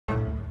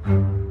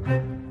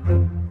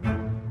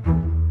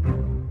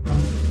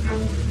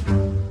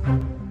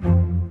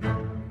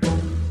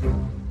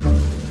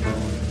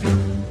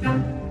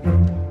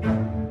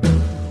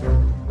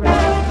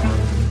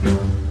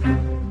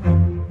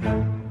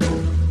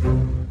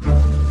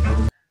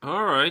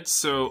Alright,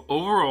 so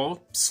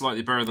overall,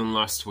 slightly better than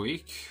last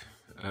week.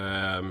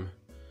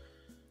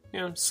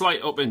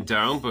 Slight up and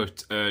down,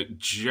 but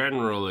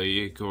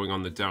generally going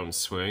on the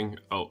downswing.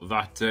 Oh,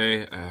 that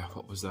day,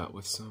 what was that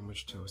with so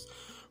much toast?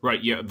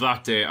 Right, yeah,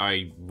 that day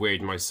I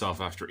weighed myself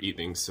after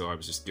eating, so I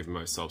was just giving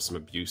myself some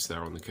abuse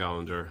there on the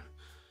calendar.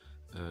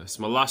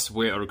 So my last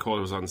weight I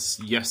recorded was on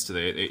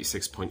yesterday at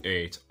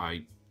 86.8.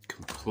 I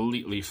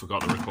completely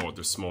forgot to record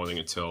this morning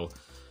until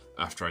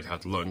after I'd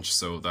had lunch,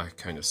 so that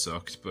kind of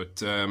sucked.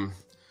 But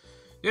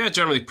yeah,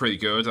 generally pretty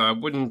good. I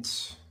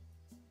wouldn't...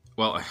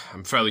 Well,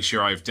 I'm fairly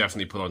sure I've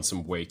definitely put on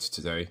some weight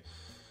today.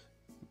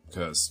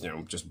 Because, you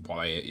know, just what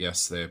I ate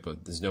yesterday,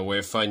 but there's no way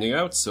of finding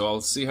out, so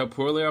I'll see how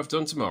poorly I've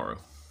done tomorrow.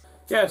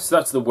 Yes,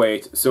 that's the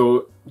weight.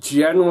 So,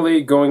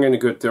 generally going in a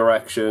good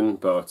direction,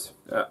 but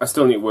I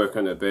still need to work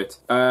on it a bit.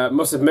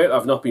 Must admit,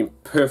 I've not been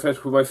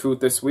perfect with my food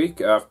this week.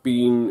 I've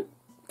been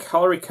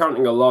calorie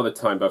counting a lot of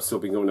the time, but I've still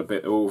been going a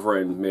bit over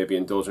and maybe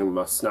indulging in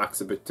my snacks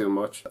a bit too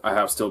much. I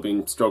have still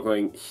been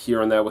struggling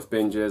here and there with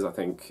binges. I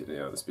think, you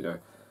know, there's been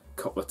a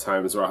couple of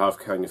times where I have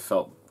kind of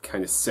felt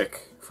kind of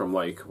sick from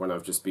like when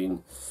I've just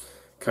been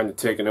kind of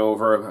taken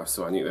over,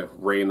 so I need to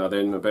rein that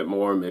in a bit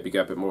more and maybe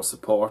get a bit more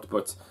support,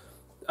 but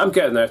I'm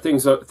getting there.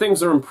 Things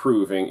are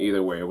improving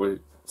either way. We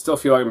still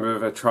feel like I'm in a bit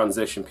of a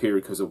transition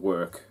period because of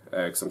work,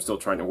 because I'm still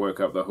trying to work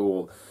out the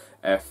whole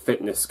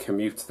fitness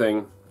commute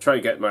thing. Try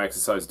to get my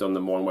exercise done the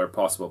morning where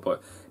possible,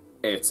 but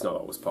it's not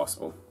always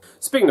possible.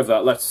 Speaking of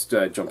that, let's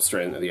jump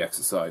straight into the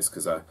exercise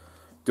because I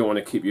don't want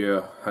to keep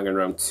you hanging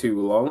around too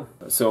long.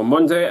 So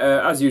Monday,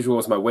 as usual,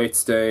 was my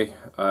weights day.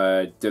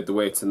 I did the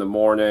weights in the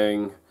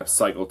morning, I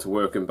cycled to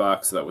work and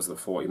back, so that was the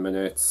 40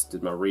 minutes.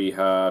 Did my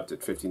rehab,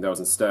 did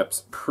 15,000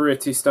 steps.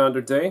 Pretty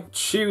standard day.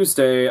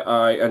 Tuesday,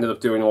 I ended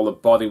up doing all the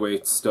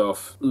bodyweight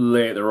stuff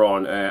later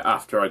on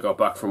after I got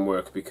back from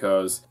work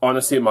because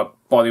honestly, my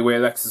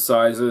bodyweight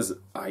exercises,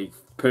 I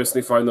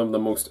personally find them the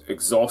most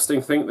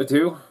exhausting thing to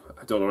do.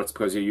 I don't know if it's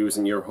because you're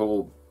using your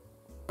whole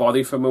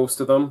body for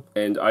most of them,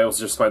 and I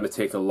also just find they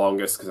take the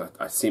longest because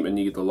I seem to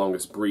need the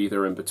longest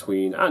breather in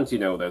between, and you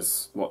know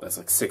there's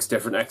like 6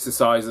 different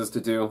exercises to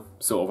do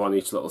sort of on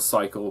each little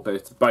cycle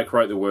bit. Bike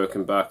ride to work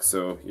and back,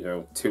 so you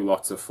know 2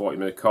 lots of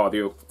 40-minute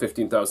cardio,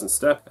 15,000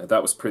 steps.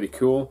 That was pretty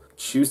cool.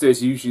 Tuesday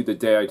is usually the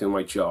day I do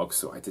my jog,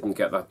 so I didn't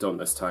get that done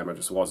this time. I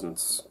just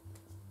wasn't,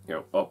 you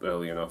know, up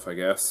early enough, I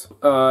guess.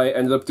 I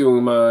ended up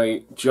doing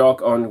my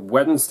jog on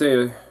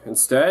Wednesday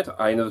instead.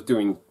 I ended up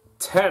doing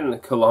 10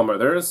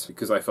 kilometers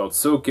because I felt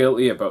so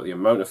guilty about the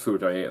amount of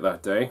food I ate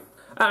that day.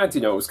 And, you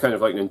know, it was kind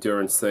of like an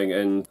endurance thing,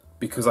 and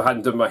because I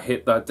hadn't done my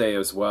HIIT that day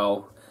as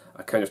well,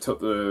 I kind of took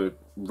the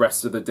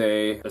rest of the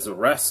day as a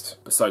rest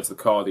besides the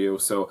cardio,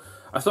 so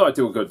I thought I'd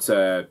do a good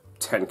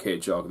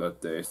 10k jog that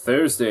day.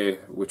 Thursday,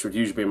 which would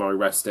usually be my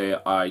rest day,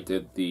 I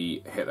did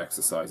the HIIT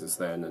exercises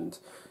then and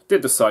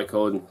did the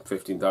cycle and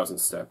 15,000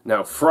 steps.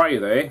 Now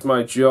Friday,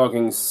 my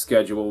jogging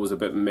schedule was a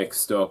bit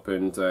mixed up,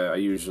 and I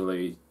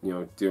usually, you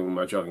know, do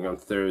my jogging on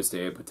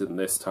Thursday, but didn't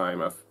this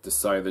time. I've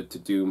decided to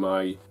do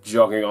my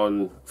jogging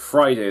on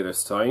Friday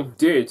this time.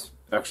 Did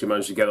actually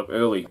manage to get up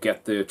early,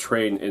 get the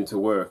train into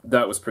work.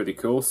 That was pretty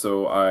cool,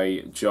 so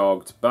I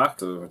jogged back.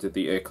 So I did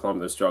the 8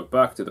 kilometers jog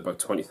back, did about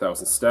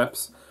 20,000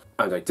 steps,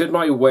 and I did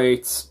my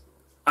weights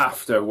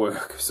after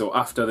work, so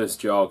after this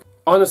jog.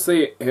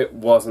 Honestly, it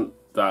wasn't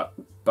that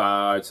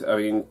bad. I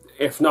mean,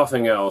 if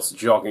nothing else,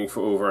 jogging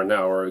for over an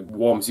hour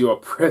warms you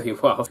up pretty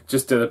well.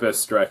 Just did a bit of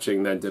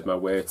stretching, then did my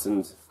weights,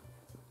 and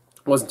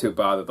wasn't too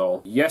bad at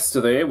all.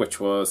 Yesterday, which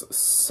was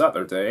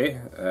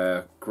Saturday,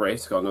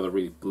 great, got another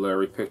really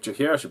blurry picture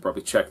here. I should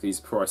probably check these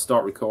before I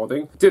start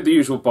recording. Did the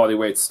usual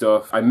bodyweight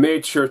stuff. I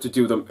made sure to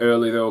do them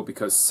early though,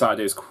 because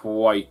Saturday is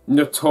quite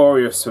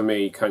notorious for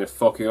me kind of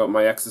fucking up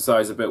my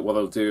exercise a bit. What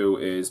I'll do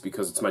is,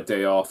 because it's my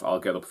day off,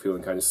 I'll get up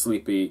feeling kind of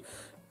sleepy,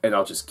 and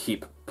I'll just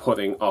keep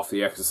putting off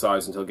the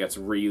exercise until it gets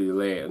really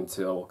late,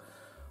 until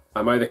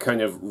I'm either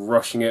kind of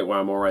rushing it when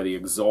I'm already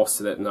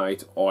exhausted at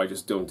night, or I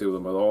just don't do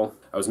them at all.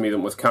 I was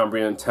meeting with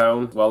Cambrian in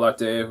town that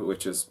day,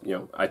 which is, you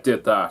know, I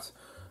did that,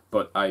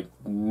 but I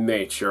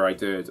made sure I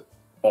did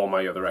all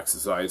my other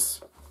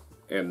exercise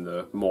in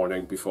the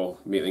morning before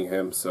meeting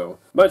him, so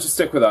managed to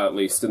stick with that at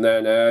least. And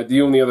then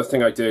the only other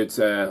thing I did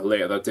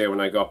later that day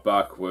when I got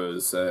back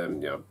was, you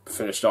know,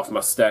 finished off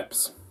my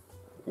steps,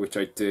 which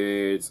I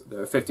did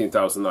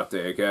 15,000 that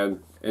day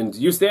again, and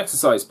used the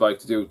exercise bike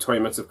to do 20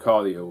 minutes of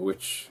cardio,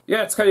 which,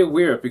 yeah, it's kind of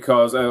weird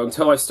because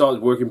until I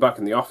started working back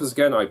in the office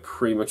again, I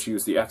pretty much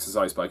used the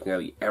exercise bike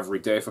nearly every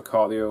day for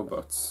cardio,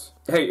 but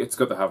hey, it's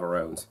good to have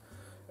around.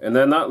 And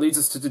then that leads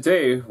us to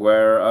today,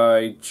 where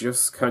I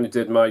just kind of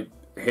did my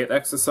HIIT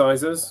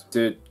exercises,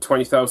 did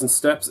 20,000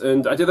 steps,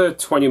 and I did a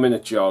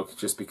 20-minute jog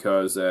just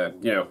because, you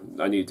know,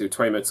 I need to do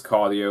 20 minutes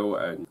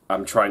cardio, and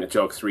I'm trying to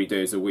jog 3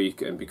 days a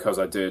week, and because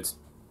I did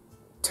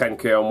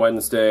 10k on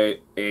Wednesday,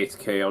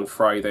 8k on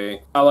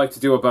Friday, I like to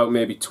do about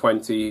maybe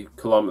 20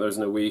 kilometers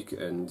in a week,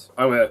 and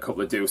I only had a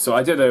couple to do, so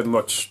I did a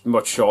much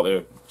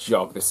shorter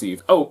jog this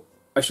evening. Oh,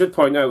 I should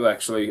point out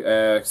actually,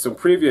 some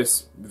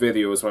previous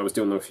videos when I was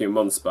doing them a few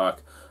months back,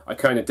 I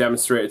kind of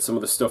demonstrated some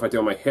of the stuff I do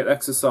on my HIIT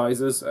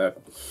exercises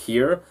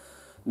here.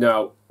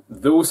 Now,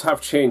 those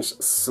have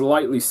changed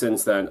slightly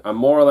since then. I'm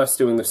more or less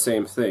doing the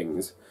same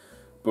things,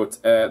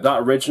 but that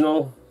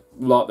original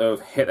lot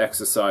of HIIT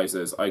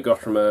exercises I got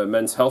from a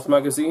Men's Health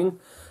magazine,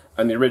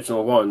 and the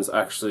original ones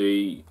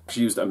actually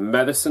used a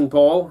medicine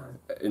ball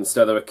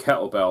instead of a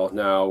kettlebell.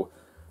 Now,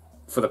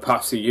 for the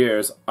past few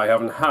years, I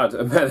haven't had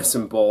a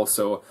medicine ball,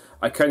 so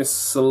I kind of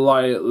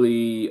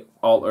slightly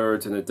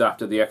altered and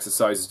adapted the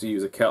exercises to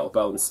use a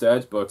kettlebell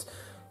instead, but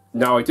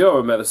now I do have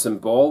a medicine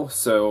ball,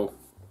 so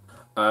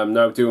I'm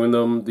now doing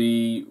them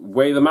the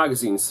way the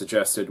magazine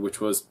suggested, which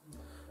was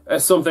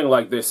something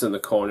like this in the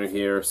corner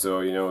here.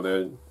 So, you know,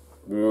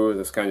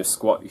 there's kind of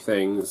squatty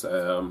things,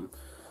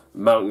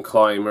 mountain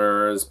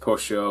climbers,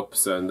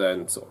 push-ups, and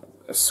then sort of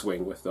a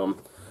swing with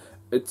them.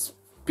 It's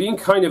been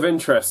kind of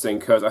interesting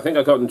because I think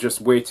I've gotten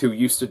just way too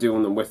used to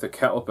doing them with the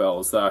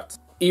kettlebells that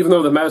even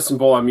though the medicine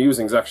ball I'm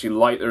using is actually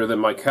lighter than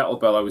my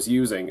kettlebell I was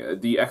using,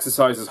 the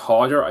exercise is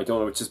harder. I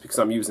don't know, it's just because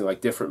I'm using like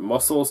different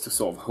muscles to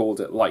sort of hold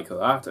it like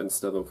that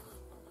instead of,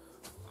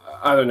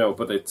 I don't know,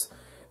 but it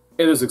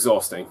is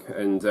exhausting,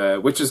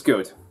 and which is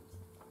good.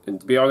 And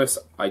to be honest,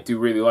 I do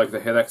really like the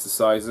HIIT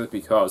exercises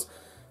because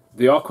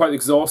they are quite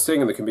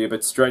exhausting and they can be a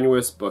bit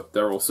strenuous, but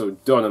they're also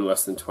done in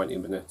less than 20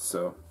 minutes.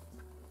 So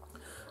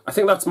I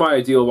think that's my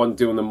ideal one to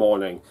do in the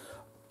morning.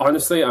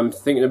 Honestly, I'm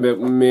thinking about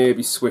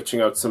maybe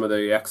switching out some of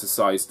the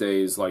exercise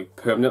days like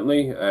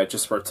permanently,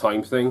 just for a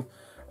time thing.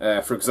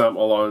 For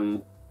example,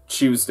 on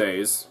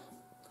Tuesdays,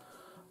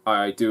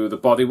 I do the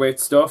bodyweight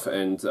stuff,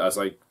 and as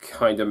I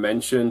kind of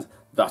mentioned,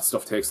 that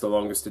stuff takes the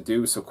longest to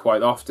do, so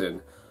quite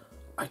often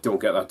I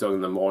don't get that done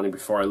in the morning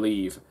before I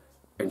leave.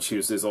 And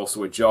Tuesday's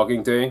also a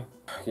jogging day.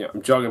 You know,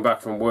 I'm jogging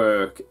back from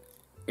work,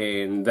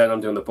 and then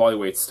I'm doing the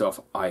bodyweight stuff.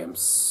 I am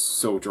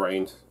so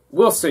drained.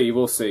 We'll see,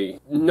 we'll see.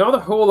 Not a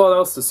whole lot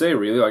else to say,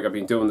 really. Like, I've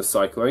been doing the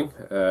cycling.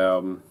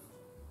 You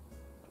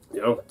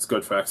know, it's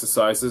good for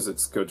exercises.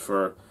 It's good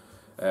for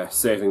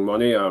saving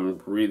money. I'm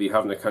really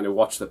having to kind of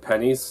watch the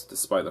pennies,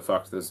 despite the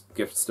fact there's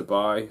gifts to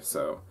buy.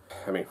 So,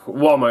 I mean,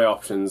 what are my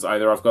options?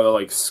 Either I've got to,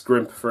 like,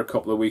 scrimp for a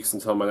couple of weeks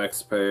until my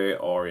next pay,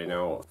 or, you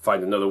know,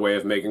 find another way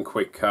of making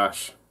quick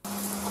cash.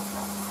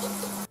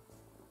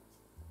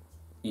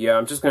 Yeah,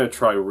 I'm just going to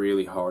try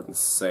really hard and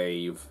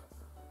save.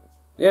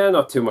 Yeah,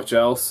 not too much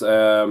else.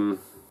 I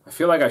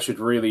feel like I should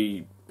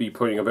really be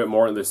putting a bit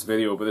more in this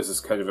video, but this is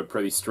kind of a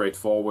pretty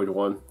straightforward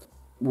one.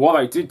 What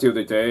I did do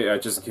today,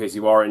 just in case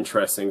you are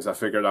interested, because I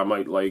figured I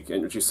might like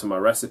introduce some of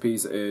my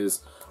recipes,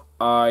 is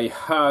I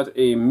had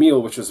a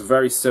meal which was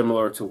very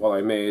similar to what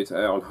I made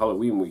on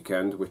Halloween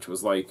weekend, which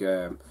was like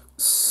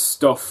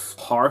stuffed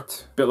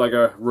heart, a bit like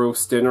a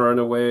roast dinner in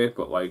a way,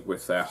 but like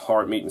with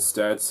heart meat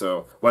instead.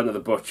 So went to the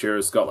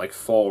butcher's, got like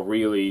 4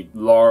 really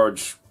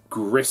large,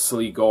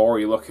 gristly,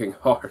 gory looking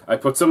heart. I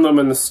put some of them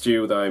in the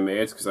stew that I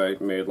made, because I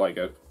made like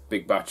a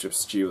big batch of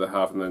stew to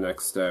have in the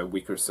next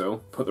week or so.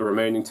 Put the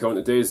remaining 2 on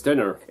today's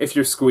dinner. If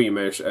you're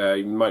squeamish,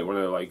 you might want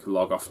to like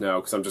log off now,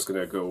 because I'm just going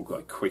to go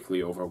like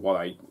quickly over what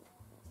I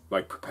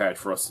like prepared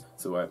for us.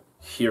 So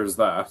here's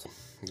that.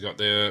 You've got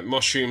the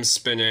mushrooms,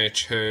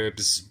 spinach,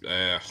 herbs,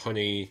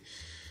 honey,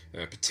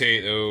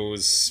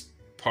 potatoes,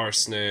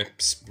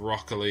 parsnips,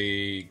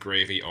 broccoli,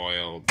 gravy,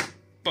 oil,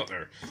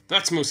 butter.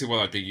 That's mostly what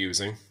I'd be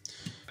using.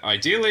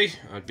 Ideally,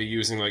 I'd be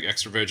using like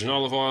extra virgin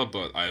olive oil,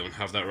 but I don't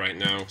have that right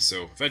now,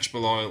 so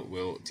vegetable oil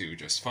will do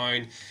just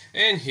fine.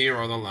 And here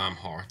are the lamb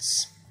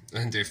hearts.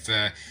 And if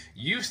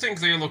you think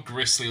they look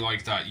gristly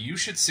like that, you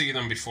should see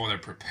them before they're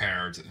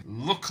prepared.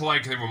 Look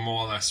like they were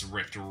more or less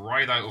ripped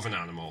right out of an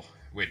animal,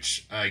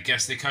 which I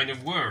guess they kind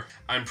of were.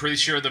 I'm pretty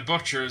sure the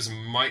butchers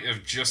might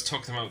have just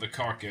took them out of the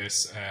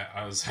carcass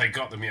as I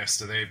got them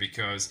yesterday,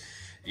 because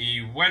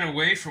he went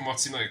away from what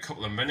seemed like a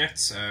couple of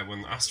minutes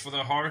when asked for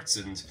the hearts,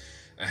 and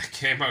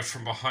came out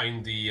from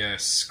behind the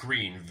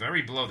screen,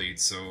 very bloodied.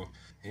 So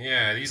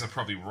yeah, these are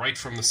probably right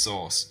from the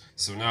sauce.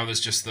 So now there's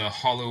just the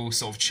hollow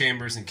sort of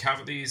chambers and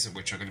cavities,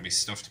 which are going to be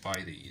stuffed by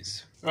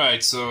these.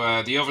 Right,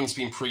 so the oven's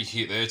been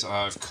preheated.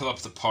 I've cut up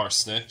the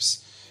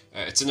parsnips.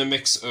 It's in a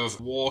mix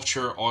of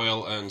water,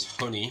 oil, and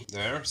honey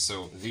there,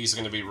 so these are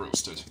going to be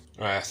roasted.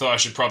 Right, I thought I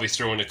should probably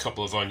throw in a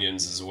couple of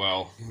onions as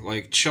well.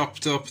 Like,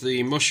 chopped up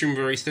the mushroom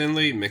very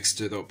thinly, mixed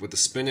it up with the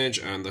spinach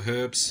and the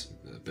herbs,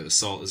 a bit of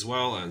salt as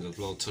well, and a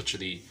little touch of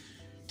the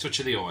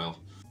oil.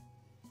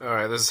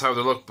 Alright, this is how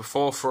they look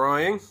before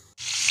frying.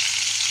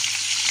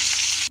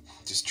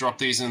 Just drop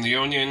these in the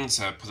onions,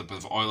 put a bit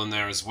of oil in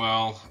there as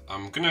well.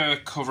 I'm going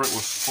to cover it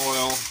with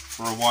foil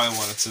for a while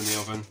it's in the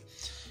oven.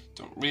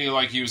 Don't really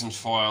like using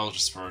foil,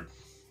 just for,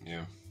 you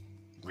know,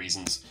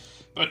 reasons.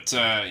 But,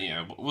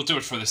 yeah, we'll do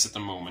it for this at the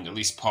moment, at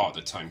least part of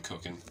the time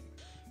cooking.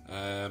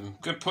 I'm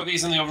going to put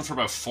these in the oven for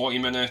about 40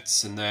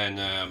 minutes, and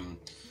then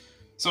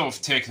sort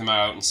of take them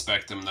out,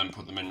 inspect them, and then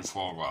put them in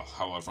for, well,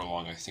 however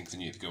long I think they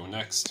need to go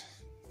next.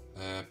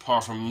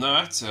 Apart from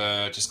that,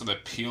 just going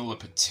to peel the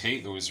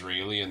potatoes,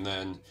 really, and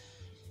then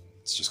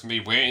it's just going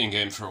to be waiting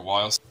again for a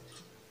while.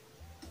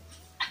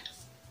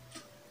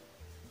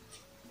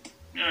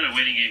 No,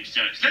 waiting game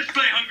sucks. Let's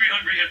play Hungry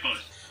Hungry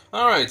Hippos.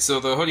 Alright, so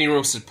the honey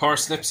roasted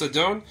parsnips are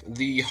done.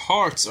 The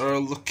hearts are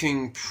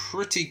looking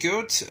pretty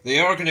good. They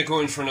are going to go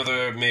in for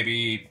another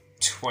maybe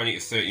 20 to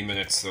 30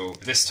 minutes though,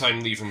 this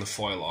time leaving the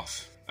foil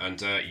off.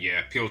 And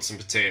yeah, peeled some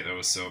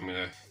potatoes, so I'm going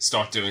to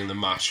start doing the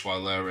mash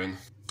while they're in.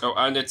 Oh,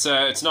 and it's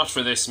not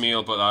for this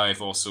meal, but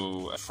I've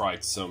also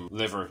fried some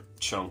liver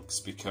chunks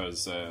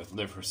because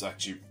liver's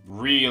actually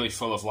really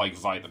full of like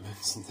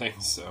vitamins and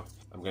things, so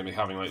I'm going to be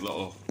having like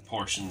little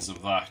portions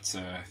of that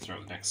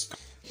throughout the next.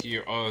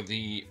 Here are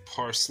the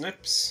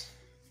parsnips,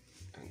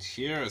 and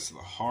here is the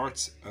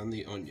heart and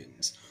the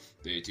onions.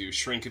 They do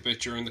shrink a bit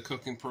during the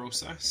cooking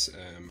process.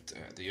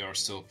 They are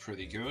still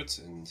pretty good,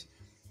 and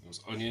those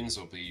onions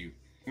will be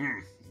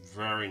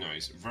very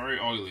nice. Very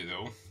oily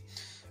though.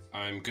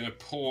 I'm going to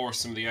pour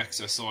some of the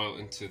excess oil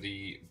into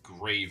the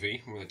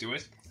gravy. I'm going to do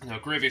it. Now,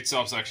 gravy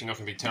itself is actually not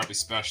going to be terribly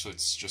special.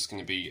 It's just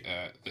going to be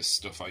this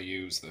stuff I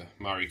use, the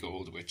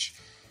Marigold, which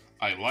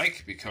I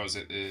like because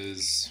it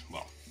is,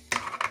 well,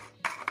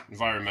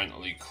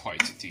 environmentally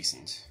quite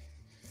decent.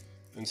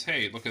 And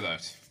hey, look at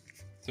that.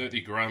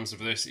 30 grams of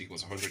this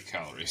equals 100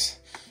 calories.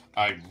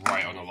 I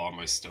write on a lot of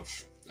my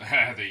stuff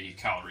the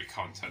calorie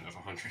content of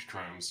 100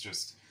 grams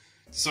just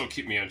to sort of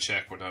keep me on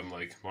check when I'm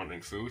like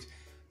monitoring food.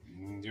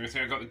 The only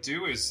thing I got to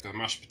do is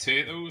mashed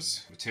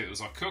potatoes.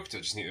 Potatoes are cooked. I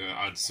just need to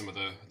add some of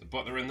the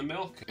butter in the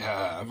milk.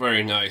 Yeah,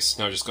 very nice.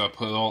 Now I just got to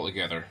put it all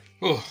together.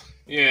 Oh,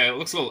 yeah, it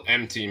looks a little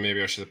empty.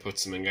 Maybe I should have put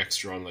something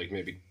extra on, like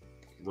maybe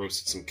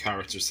roasted some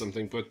carrots or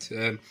something. But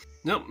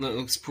nope, that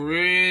looks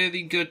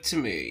pretty good to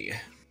me.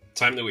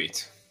 Time to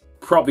eat.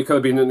 Probably could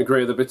have been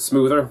integrated a bit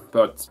smoother,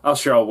 but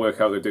I'll work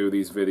how to do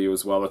these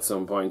videos well at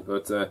some point.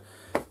 But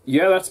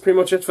yeah, that's pretty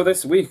much it for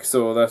this week.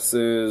 So this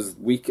is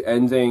week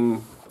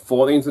ending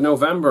 14th of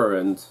November,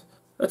 and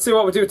let's see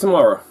what we do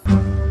tomorrow.